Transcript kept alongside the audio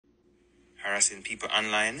harassing people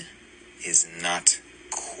online is not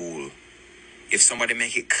cool. If somebody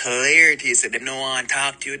make it clear to you, say them no want to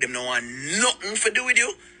talk to you, them no want nothing to do with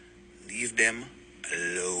you, leave them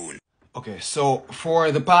alone. Okay, so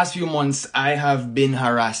for the past few months, I have been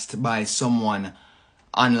harassed by someone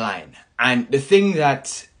online. And the thing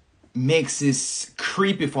that makes this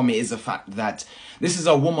creepy for me is the fact that this is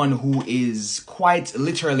a woman who is quite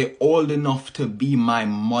literally old enough to be my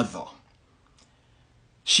mother.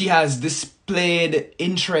 She has displayed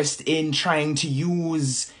interest in trying to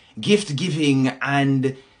use gift giving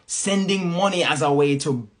and sending money as a way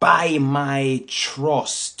to buy my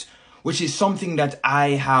trust, which is something that I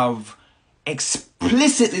have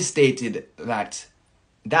explicitly stated that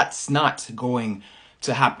that's not going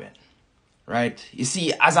to happen, right? You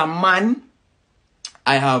see, as a man,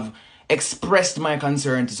 I have expressed my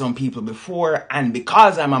concern to some people before, and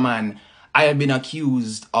because I'm a man, I have been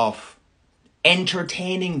accused of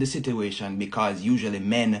entertaining the situation because usually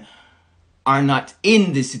men are not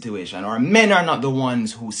in this situation, or men are not the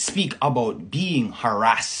ones who speak about being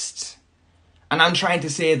harassed. And I'm trying to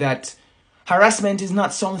say that harassment is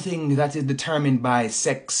not something that is determined by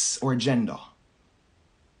sex or gender.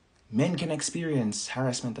 Men can experience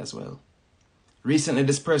harassment as well. Recently,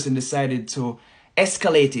 this person decided to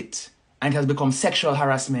escalate it, and it has become sexual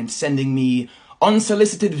harassment, sending me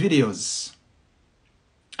unsolicited videos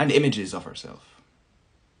and images of herself.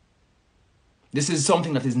 This is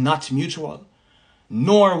something that is not mutual,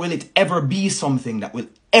 nor will it ever be something that will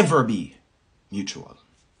ever be mutual.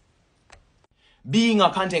 Being a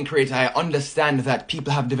content creator, I understand that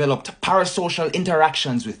people have developed parasocial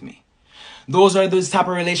interactions with me. Those are those type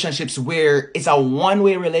of relationships where it's a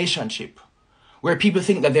one-way relationship, where people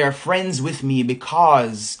think that they're friends with me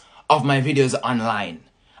because of my videos online.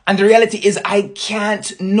 And the reality is I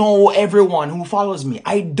can't know everyone who follows me.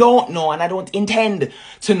 I don't know, and I don't intend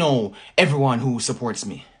to know everyone who supports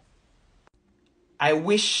me. I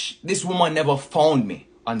wish this woman never found me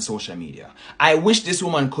on social media. I wish this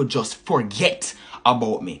woman could just forget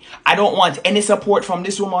about me. I don't want any support from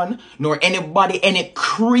this woman, nor anybody, any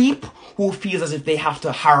creep who feels as if they have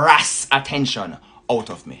to harass attention out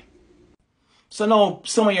of me. So now,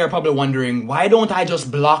 some of you are probably wondering, why don't I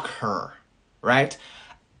just block her, right?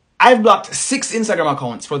 I've blocked 6 Instagram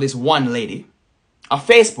accounts for this one lady, a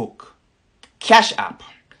Facebook, Cash App,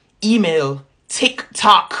 email,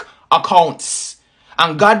 TikTok accounts,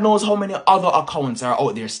 and God knows how many other accounts are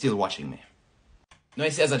out there still watching me. Now,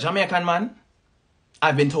 you see, as a Jamaican man,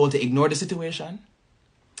 I've been told to ignore the situation,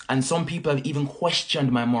 and some people have even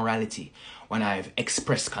questioned my morality when I've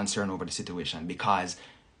expressed concern over the situation, because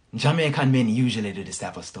Jamaican men usually do this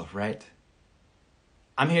type of stuff, right?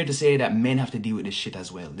 I'm here to say that men have to deal with this shit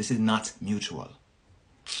as well. This is not mutual.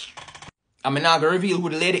 I'm not gonna reveal who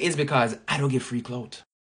the lady is because I don't give free clout.